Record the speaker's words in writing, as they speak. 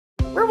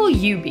Where will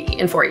you be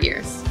in 4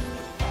 years?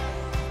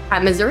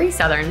 At Missouri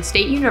Southern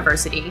State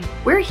University,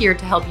 we're here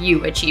to help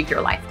you achieve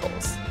your life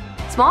goals.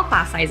 Small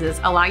class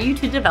sizes allow you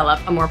to develop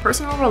a more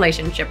personal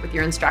relationship with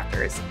your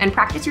instructors and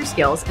practice your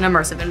skills in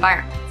immersive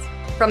environments.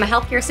 From a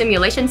healthcare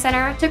simulation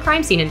center to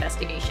crime scene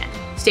investigation,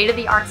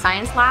 state-of-the-art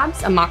science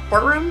labs, a mock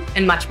courtroom,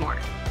 and much more.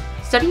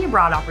 Study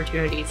abroad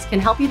opportunities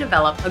can help you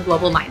develop a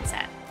global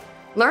mindset.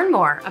 Learn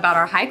more about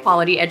our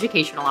high-quality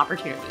educational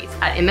opportunities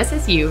at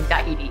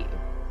mssu.edu.